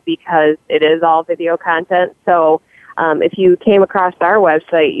candidate because it is all video content. So if you came across our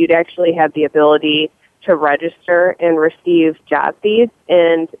website, you'd actually have the ability to register and receive job feeds,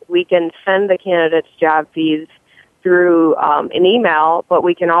 and we can send the candidates job feeds through an email, but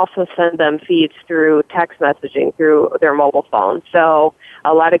we can also send them feeds through text messaging through their mobile phone. So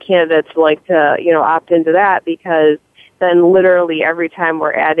a lot of candidates like to, opt into that because then literally every time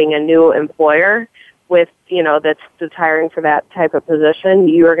we're adding a new employer with, that's hiring for that type of position,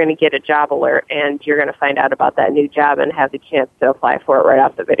 you are going to get a job alert and you're going to find out about that new job and have the chance to apply for it right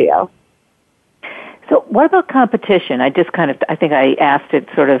off the video. So what about competition? I think I asked it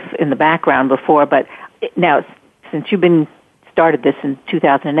sort of in the background before, but now since you've started this in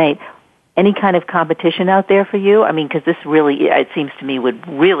 2008, any kind of competition out there for you? I mean, because this really, it seems to me, would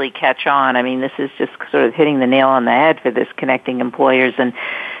really catch on. I mean, this is just sort of hitting the nail on the head for this connecting employers and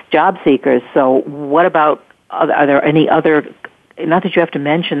job seekers. So what about, are there any other, not that you have to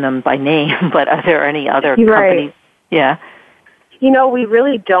mention them by name, but are there any other companies? Right. Yeah. We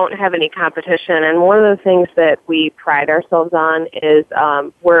really don't have any competition, and one of the things that we pride ourselves on is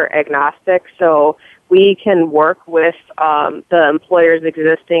we're agnostic, so we can work with the employer's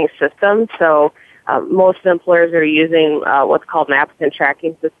existing system. So most employers are using what's called an applicant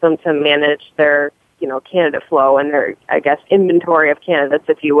tracking system to manage their, candidate flow and their, inventory of candidates,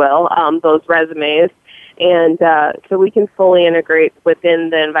 if you will, those resumes. And so we can fully integrate within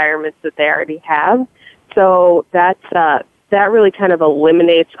the environments that they already have. So that really kind of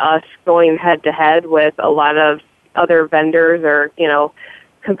eliminates us going head-to-head with a lot of other vendors or,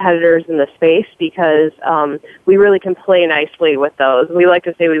 competitors in the space because we really can play nicely with those. We like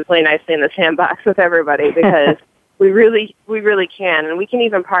to say we play nicely in the sandbox with everybody because we really can. And we can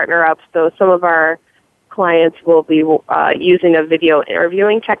even partner up. So some of our clients will be using a video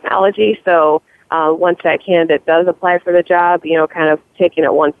interviewing technology. So once that candidate does apply for the job, kind of taking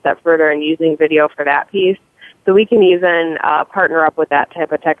it one step further and using video for that piece. So we can even partner up with that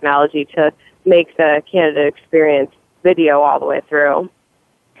type of technology to make the candidate experience video all the way through.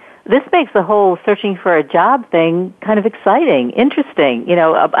 This makes the whole searching for a job thing kind of exciting, interesting.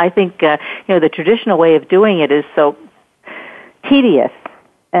 I think, the traditional way of doing it is so tedious.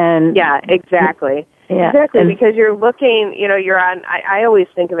 And yeah, exactly. Yeah. Exactly, because you're looking, you're on, I always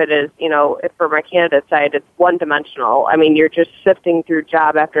think of it as, for my candidate side, it's one-dimensional. I mean, you're just sifting through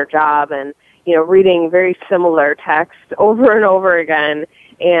job after job and, reading very similar text over and over again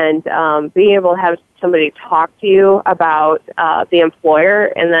and being able to have somebody talk to you about the employer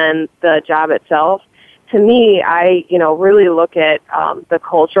and then the job itself. To me, I, really look at the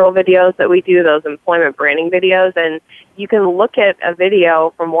cultural videos that we do, those employment branding videos, and you can look at a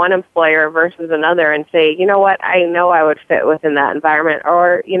video from one employer versus another and say, you know what, I know I would fit within that environment,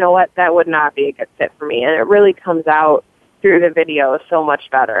 or, you know what, that would not be a good fit for me. And it really comes out through the video so much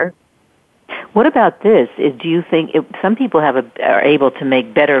better. What about this? Do you think some people are able to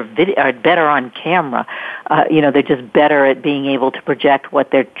make better video, are better on camera? They're just better at being able to project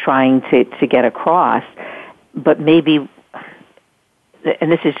what they're trying to get across. But maybe, and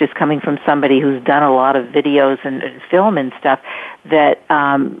this is just coming from somebody who's done a lot of videos and film and stuff, that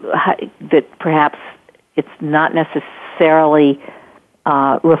perhaps it's not necessarily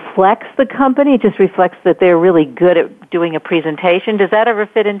reflects the company. It just reflects that they're really good at doing a presentation. Does that ever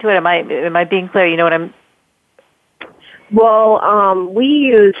fit into it? Am I being clear? You know what I'm? Well, we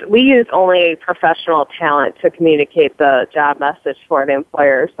use only professional talent to communicate the job message for the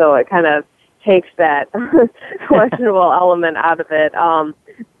employer, so it kind of takes that questionable element out of it.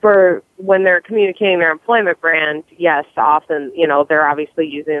 For when they're communicating their employment brand, yes, often they're obviously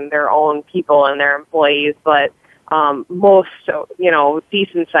using their own people and their employees, but most,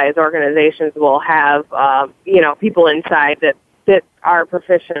 decent-sized organizations will have, people inside that are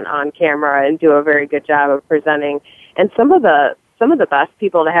proficient on camera and do a very good job of presenting. And some of the best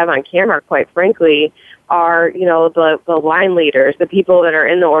people to have on camera, quite frankly, are, the line leaders, the people that are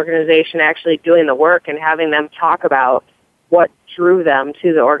in the organization actually doing the work and having them talk about what drew them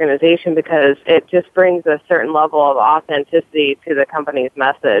to the organization, because it just brings a certain level of authenticity to the company's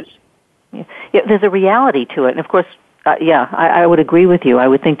message. Yeah, there's a reality to it. And of course, I would agree with you. I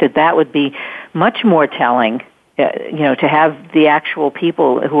would think that would be much more telling, to have the actual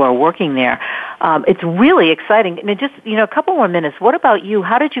people who are working there. It's really exciting. And just, a couple more minutes. What about you?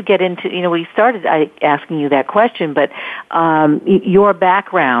 How did you get into, we started asking you that question, but your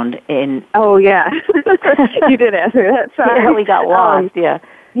background in... Oh, yeah. You did ask me that. Sorry. Yeah, we got lost, yeah.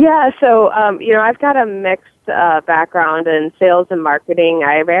 Yeah, so, I've got a mixed background in sales and marketing.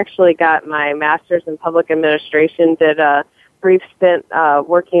 I've actually got my master's in public administration, did a brief stint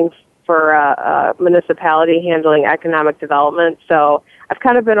working for a municipality handling economic development. So I've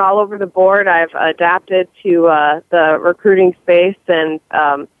kind of been all over the board. I've adapted to the recruiting space and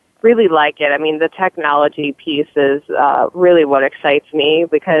really like it. I mean, the technology piece is really what excites me,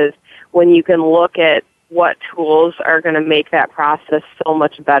 because when you can look at what tools are going to make that process so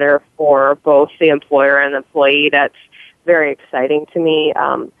much better for both the employer and the employee, that's very exciting to me.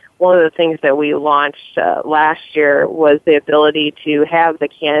 One of the things that we launched last year was the ability to have the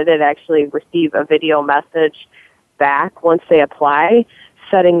candidate actually receive a video message back once they apply,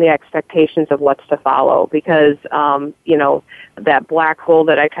 setting the expectations of what's to follow. Because, that black hole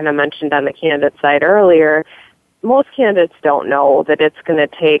that I kind of mentioned on the candidate side earlier, most candidates don't know that it's going to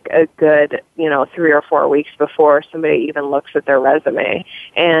take a good, 3 or 4 weeks before somebody even looks at their resume.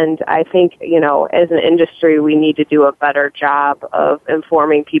 And I think, as an industry, we need to do a better job of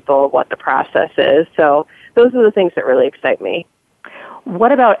informing people what the process is. So those are the things that really excite me.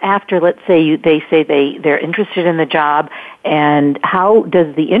 What about after, let's say they're interested in the job, and how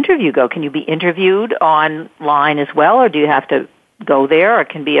does the interview go? Can you be interviewed online as well, or do you have to go there, or it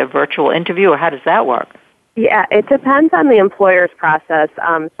can be a virtual interview, or how does that work? Yeah, it depends on the employer's process.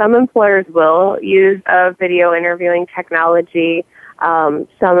 Some employers will use a video interviewing technology. Some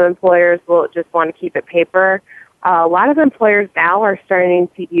employers will just want to keep it paper. A lot of employers now are starting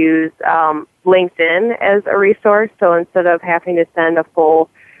to use LinkedIn as a resource. So instead of having to send a full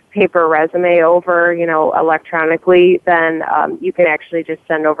paper resume over, electronically, then you can actually just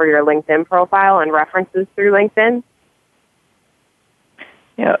send over your LinkedIn profile and references through LinkedIn.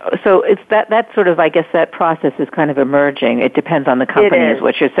 Yeah, so it's that sort of, I guess that process is kind of emerging. It depends on the company, is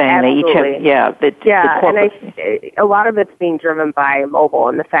what you're saying. Absolutely. They each have, and a lot of it's being driven by mobile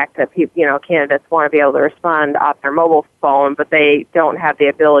and the fact that people, candidates want to be able to respond off their mobile phone, but they don't have the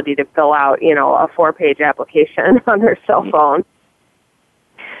ability to fill out, a 4-page application on their cell phone.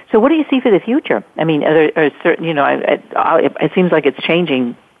 So what do you see for the future? I mean, are certain, it seems like it's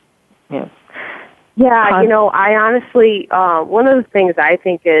changing, Yeah, I honestly, one of the things I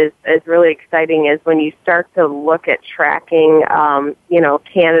think is really exciting is when you start to look at tracking,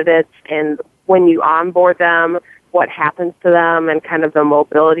 candidates, and when you onboard them, what happens to them, and kind of the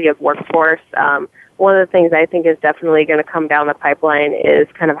mobility of workforce. One of the things I think is definitely going to come down the pipeline is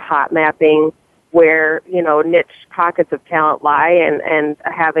kind of hot mapping where, niche pockets of talent lie, and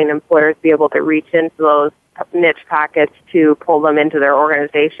having employers be able to reach into those niche pockets to pull them into their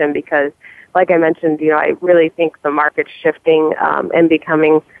organization, because like I mentioned, I really think the market's shifting and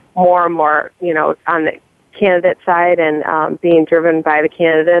becoming more and more, on the candidate side and being driven by the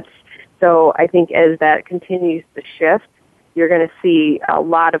candidates. So I think as that continues to shift, you're going to see a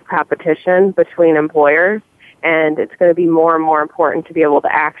lot of competition between employers, and it's going to be more and more important to be able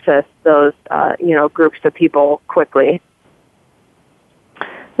to access those, groups of people quickly.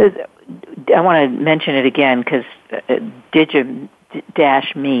 I want to mention it again because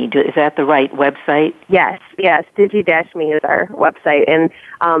Digi-Me, is that the right website? Yes, Digi-Me is our website, and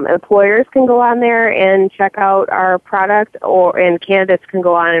employers can go on there and check out our product, and candidates can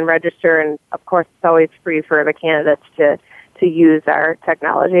go on and register, and of course it's always free for the candidates to use our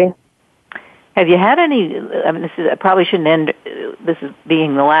technology. Have you had any, I probably shouldn't end this is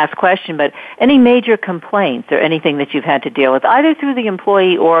being the last question, but any major complaints or anything that you've had to deal with, either through the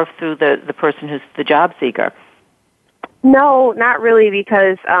employee or through the person who's the job seeker? No, not really,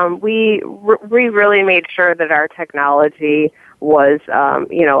 because we really made sure that our technology was,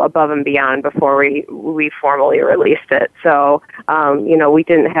 above and beyond before we formally released it. So, we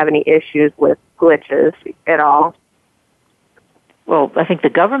didn't have any issues with glitches at all. Well, I think the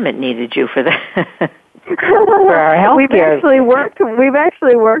government needed you for that. For our health care. We've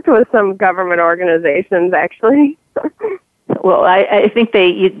actually worked with some government organizations, actually. Well, I think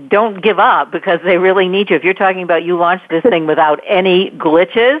you don't give up because they really need you. If you're talking about you launched this thing without any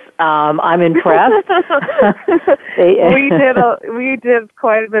glitches, I'm impressed. We did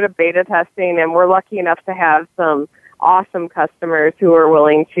quite a bit of beta testing, and we're lucky enough to have some awesome customers who are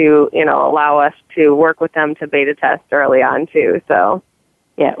willing to, allow us to work with them to beta test early on too. So.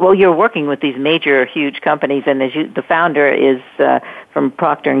 Yeah, well, you're working with these major, huge companies, and the founder is from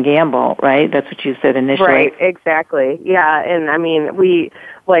Procter & Gamble, right? That's what you said initially. Right, exactly. Yeah, and I mean, we,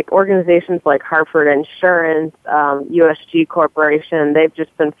 like organizations like Hartford Insurance, USG Corporation, they've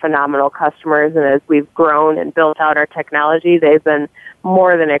just been phenomenal customers, and as we've grown and built out our technology, they've been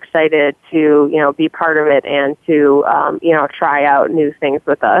more than excited to, be part of it and to, try out new things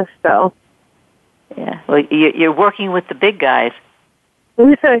with us. So. Yeah, well, you're working with the big guys.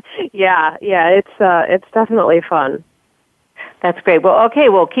 Yeah, it's definitely fun. That's great. Well, okay.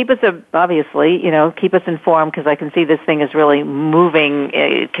 Well, keep us keep us informed, because I can see this thing is really moving.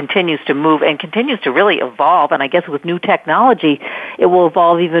 It continues to move and continues to really evolve. And I guess with new technology, it will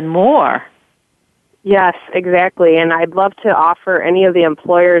evolve even more. Yes, exactly. And I'd love to offer any of the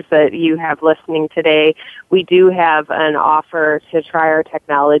employers that you have listening today, we do have an offer to try our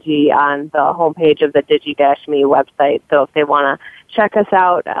technology on the homepage of the Digi-Me website. So if they want to check us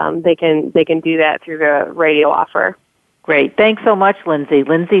out, they can do that through the radio offer. Great. Thanks so much, Lindsay.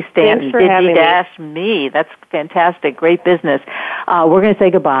 Lindsay Stanton, Digi-Me. That's fantastic. Great business. We're going to say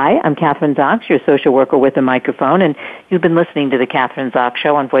goodbye. I'm Catherine Zox, your social worker with a microphone, and you've been listening to The Catherine Zox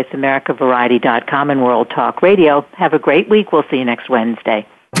Show on VoiceAmericaVariety.com and World Talk Radio. Have a great week. We'll see you next Wednesday.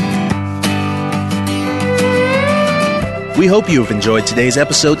 We hope you have enjoyed today's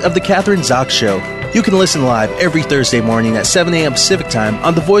episode of The Catherine Zox Show. You can listen live every Thursday morning at 7 a.m. Pacific Time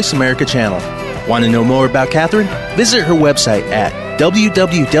on the Voice America channel. Want to know more about Catherine? Visit her website at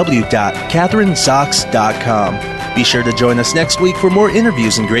www.catherinezox.com. Be sure to join us next week for more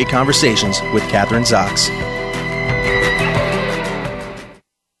interviews and great conversations with Catherine Zox.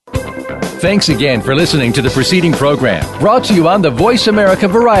 Thanks again for listening to the preceding program, brought to you on the Voice America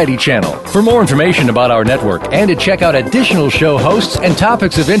Variety Channel. For more information about our network and to check out additional show hosts and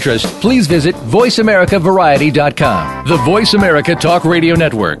topics of interest, please visit VoiceAmericaVariety.com. The Voice America Talk Radio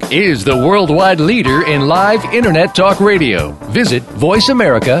Network is the worldwide leader in live Internet talk radio. Visit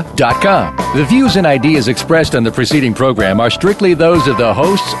VoiceAmerica.com. The views and ideas expressed on the preceding program are strictly those of the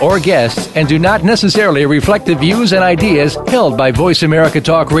hosts or guests and do not necessarily reflect the views and ideas held by Voice America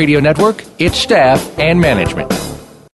Talk Radio Network, its staff, and management.